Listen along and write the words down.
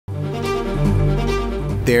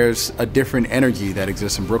there's a different energy that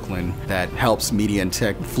exists in Brooklyn that helps media and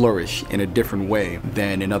tech flourish in a different way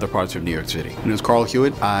than in other parts of New York City. My name is Carl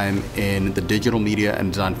Hewitt. I'm in the Digital Media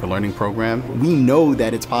and Design for Learning program. We know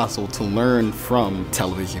that it's possible to learn from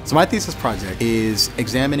television. So my thesis project is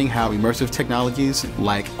examining how immersive technologies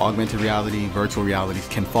like augmented reality, virtual reality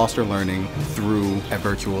can foster learning through a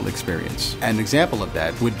virtual experience. An example of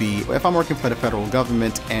that would be if I'm working for the federal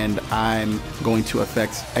government and I'm going to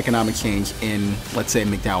affect economic change in, let's say,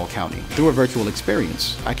 McDowell County. Through a virtual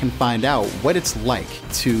experience, I can find out what it's like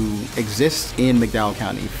to exist in McDowell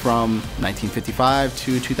County from 1955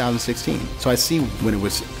 to 2016. So I see when it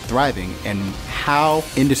was thriving and how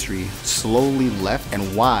industry slowly left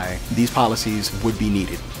and why these policies would be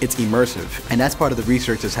needed. It's immersive, and that's part of the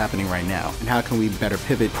research that's happening right now. And how can we better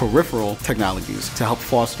pivot peripheral technologies to help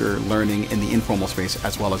foster learning in the informal space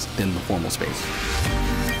as well as in the formal space?